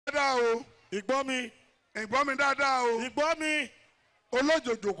Ìgbọ́ mi. Ìgbọ́ mi dáadáa o. Ìgbọ́ mi.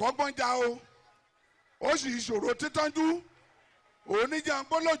 Olójòjò kọ́gbọ́n já o. Ó sì ìṣòro títọ́jú. Oníjà ń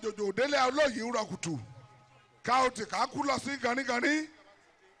gbólójòjò délé olóyìí rọ kùtù. Ká o tì ká kú lọ sí ganigani.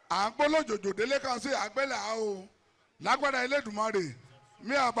 À ń gbólójòjò délé kan sí àgbélà o. Lágbára Elédùmarè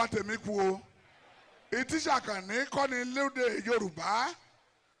mi àbá tèmi kú o. Ìtísà kàn ní kọ́ni lóde Yorùbá.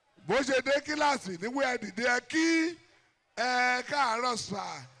 Bó ṣe dé kíláàsì níwé ẹ̀dìdì ẹ kí ẹ káàárọ̀ sà.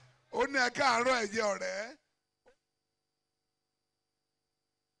 Ó ní ẹ káàárọ̀ ẹ̀yẹ ọ̀rẹ́.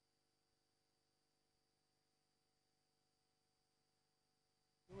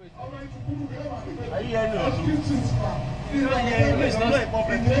 Are you hearing us?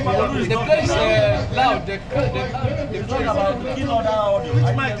 The place is loud. The talk about the kill order audio.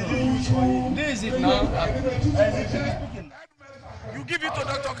 Which mic did you use? This is it now. You give it to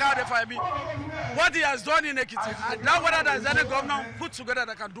Dr. Fayemi. What he has done in Ekiti, and now whether there is any governor put together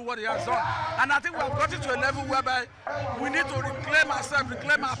that can do what he has done. And I think we have gotten to a level whereby we need to reclaim ourselves,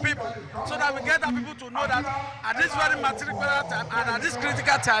 reclaim our people, so that we get our people to know that at this very critical time and at this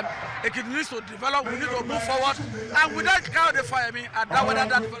critical time, Ekiti needs to develop, we need to move forward. And without Fayemi, I doubt whether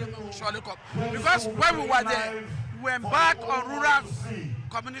that development will surely come. Because when we were there, we embarked on rural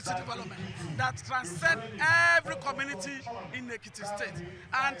community development that transcends every community in Ekiti State.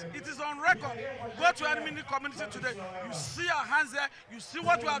 And it is on record. Go to any community today, you see our hands there, you see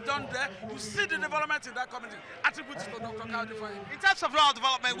what we have done there, you see the development in that community. Attributes to Dr. Fayemi. In terms of rural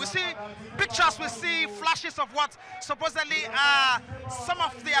development, we see pictures, we see flashes of what supposedly are some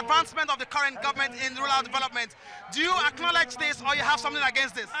of the advancement of the current government in rural development. Do you acknowledge this, or you have something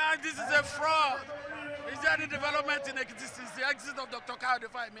against this? This is a fraud. Is there any development in Ekiti since the exit of Dr.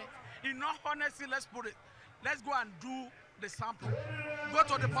 Fayemi? In all honesty, let's put it. Let's go and do the sample. Go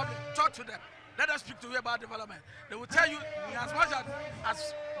to the public, talk to them. Let us speak to you about development. They will tell you as much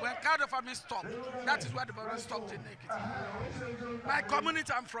as when Fayemi stopped, that is where development stopped in Ekiti. My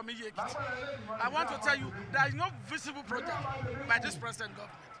community, I'm from Ekiti. I want to tell you, there is no visible project by this present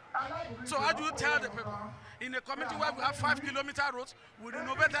government. So how do you tell the people? In a community where we have 5-kilometer roads, we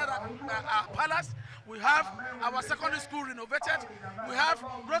renovated our palace, we have our secondary school renovated, we have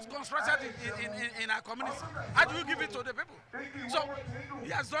roads constructed in our community. How do you give it to the people? So he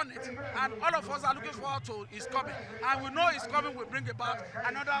has done it, and all of us are looking forward to his coming. And we know his coming will bring about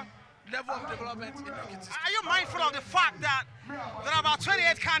another level of development in Ekiti. Are you mindful of the fact that there are about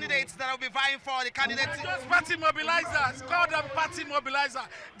 28 candidates that will be vying for the candidacy? Just party mobilizers. Call them party mobilizer.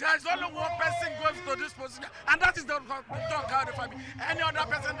 There is only one person going to this position, and that is Dr. Fayemi. Any other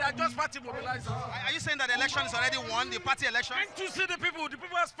person, they are just party mobilizers. Are you saying that the election is already won, the party election? Can't you see the people? The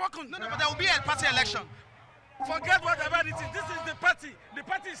people have spoken. No, but there will be a party election. Forget whatever it is. This is the party. The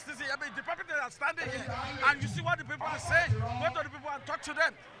party is the people that are standing here, and you see what the people are saying. Go to the people and talk to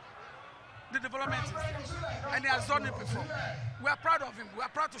them. The development is there, and he has done it before. We are proud of him. We are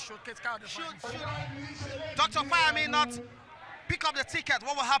proud to showcase Fayemi. Should Dr. Fayemi not pick up the ticket,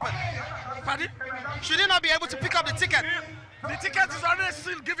 what will happen? Pardon? Should he not be able to pick up the ticket? The ticket is already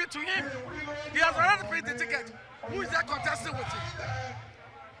still given to him. He has already paid the ticket. Who is there contesting with him?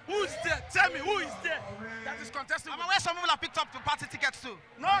 Who is there? Tell me, who is there that is contesting? I'm aware some people have picked up the party tickets too.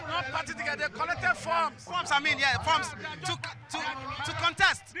 No, not party ticket. They collected forms. Forms, I mean, yeah, forms to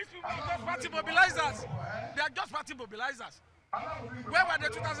contest. These people are just party mobilizers. They are just party mobilizers. Where were they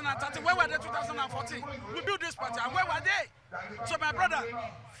 2013? Where were they 2014? We built this party, and where were they? So, my brother,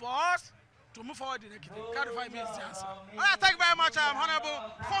 for us to move forward in Ekiti, Fayemi is the answer. All right, thank you very much,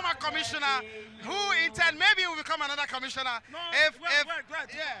 Honorable former commissioner, who intend maybe will become another commissioner. No, wait.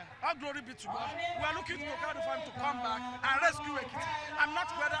 Yeah. All glory be to God. We are looking to Fayemi to come back and rescue Ekiti. I'm not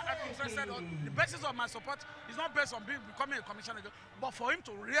whether I'm interested on the basis of my support is not based on becoming a commissioner, but for him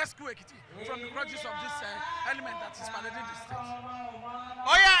to rescue Ekiti from the grudges of this element that is parading the state.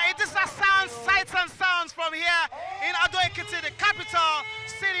 Oh yeah, it is a sights and sounds from here in Ado Ekiti, the capital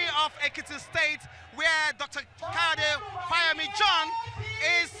city of Ekiti State, where Dr. Fayemi John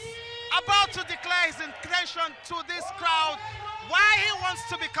is about to declare his intention to this crowd why he wants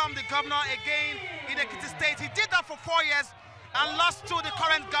to become the governor again in Ekiti State. He did that for 4 years and lost to the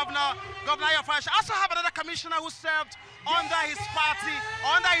current governor, Governor Fayemi. I also have another commissioner who served under his party,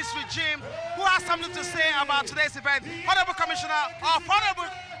 under his regime, who has something to say about today's event. Honorable Commissioner,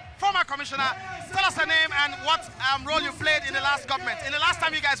 former Commissioner, tell us your name and what role you played in the last government, in the last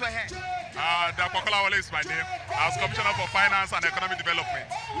time you guys were here. Dr. Kolawole is my name. I was Commissioner for Finance and Economic Development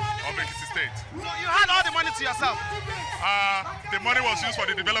of Ekiti State. So you had all the money to yourself? The money was used for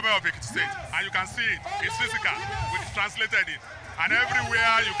the development of Ekiti State, and you can see it. It's physical. We translated it. and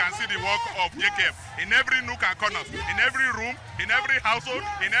everywhere you can see the work of JKF. In every nook and corner, in every room, in every household,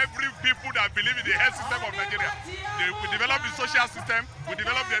 in every people that believe in the health system of Nigeria. We develop the social system, we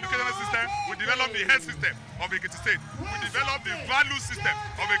develop the educational system, we develop the health system of Ekiti State. We develop the value system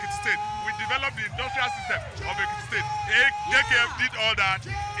of Ekiti State. We develop the industrial system of Ekiti State. JKF did all that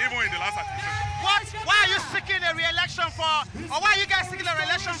even in the last administration. Why are you seeking a re-election for, or why are you guys seeking a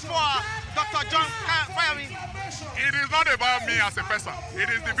re-election for Dr. John Fayemi? It is not about me as a person. It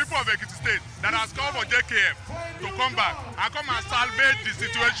is the people of Ekiti State that has called for JKF to come back and come and salvage the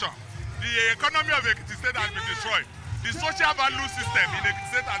situation. The economy of Ekiti State has been destroyed. The social value system in Ekiti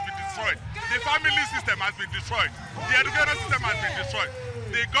State has been destroyed. The family system has been destroyed. The education system has been destroyed.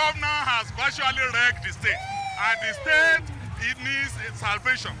 The governor has virtually wrecked the state. And the state, it needs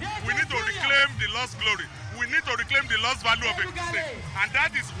salvation. We need to reclaim the lost glory. We need to reclaim the lost value of Ekiti State. And that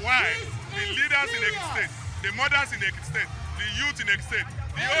is why the leaders in Ekiti State, the mothers in Ekiti State, the youth in Ekiti State,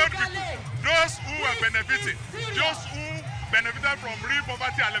 the old people, those who are benefiting, those who benefited from real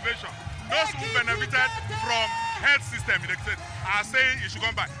poverty elevation, those who benefited from health system in Ekiti State are saying it should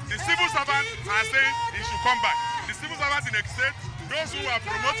come back. The civil servants are saying it should come back. The civil servants in Ekiti State, those who are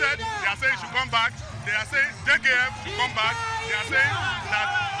promoted, they are saying it should come back. They are saying JKF should come back. They are saying that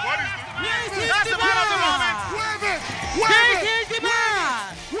what is the... That's the man of the moment. Wave it! Wave it! This is the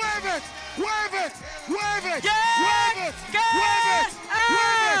man! Wave it! Wave it! Wave it! Yeah. Wave it! Wave it!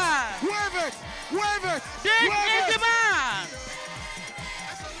 Ah. Wave it! Wave it! This Wave is it! the man!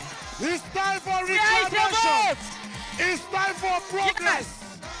 It's time for Where is your reclamation. vote? It's time for progress.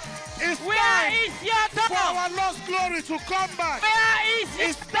 It's Where time is your for tongue? our lost glory to come back. Where is your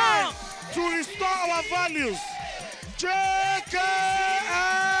It's time tongue? to restore our values.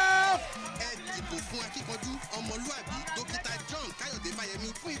 JKF! Ìbò fún akíkanjú ọmọlúàbí dókítà John Káyọ̀dé Fáyẹmí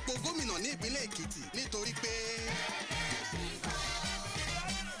fún ipò gómìnà ní ìpínlẹ̀ Èkìtì nítorí pé.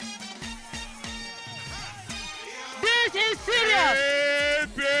 This is serious!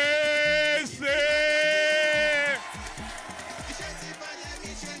 APC! Iṣẹ́ tí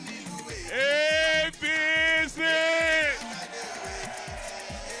Fáyẹmí ṣe nílùú APC!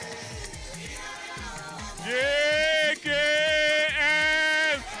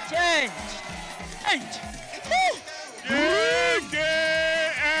 JKF! Change! Change!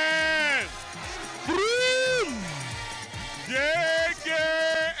 JKF! Vroom!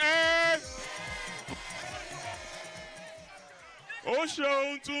 JKF! Ó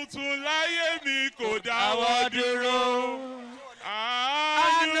ṣohun tuntun láyé mi kò dáwọ́ dúró.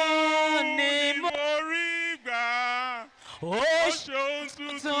 Àánú ni mo rí gbà. Ó ṣohun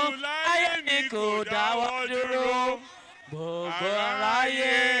tuntun láyé mi kò dáwọ́ dúró. Gbogbo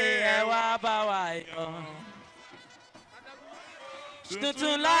aráyé ẹ wá bá wa yọ̀.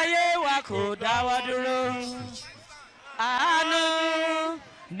 Tuntun láyé wa kò dáwọ́ dúró. Àánú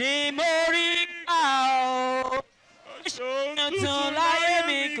ni mo rí gbà o. Tuntun láyé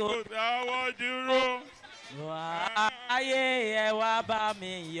mi kò dáwọ́ dúró. aráyé ẹ wá bá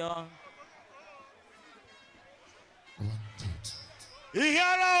mi yọ̀.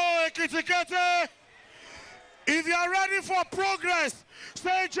 Ihara o Ekitikete. If you are ready for progress,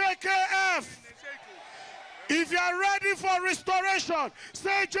 say JKF. If you are ready for restoration,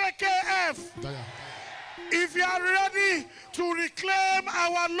 say JKF. If you are ready to reclaim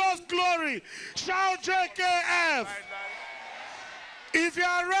our lost glory, shout JKF. If you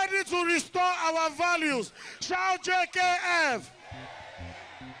are ready to restore our values, shout JKF.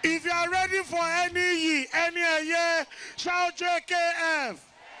 If you are ready for any year, shout JKF.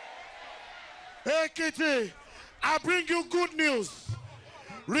 Ekiti, I bring you good news.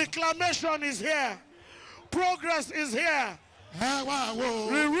 Reclamation is here. Progress is here.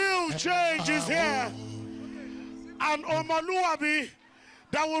 The real change is here. And Omoluabi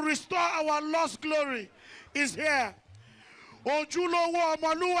that will restore our lost glory is here. Ojulowo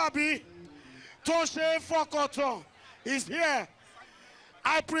Omoluabi Toshe Fokoto is here.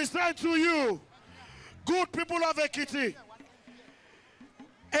 I present to you, good people of Ekiti,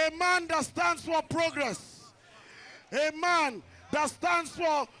 a man that stands for progress, a man that stands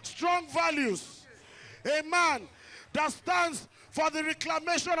for strong values, a man that stands for the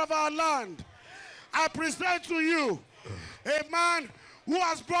reclamation of our land. I present to you a man who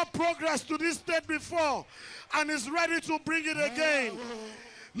has brought progress to this state before and is ready to bring it again.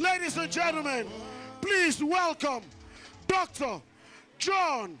 Ladies and gentlemen, please welcome Dr.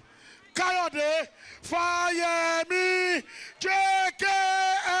 John Káyọ̀dé Fáyẹmí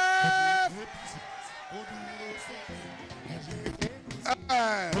JKF.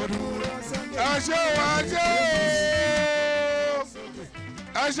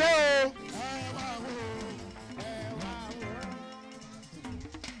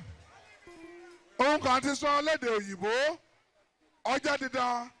 kan ti sọ lédè òyìnbó ọjọ́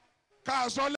dídán ká sọ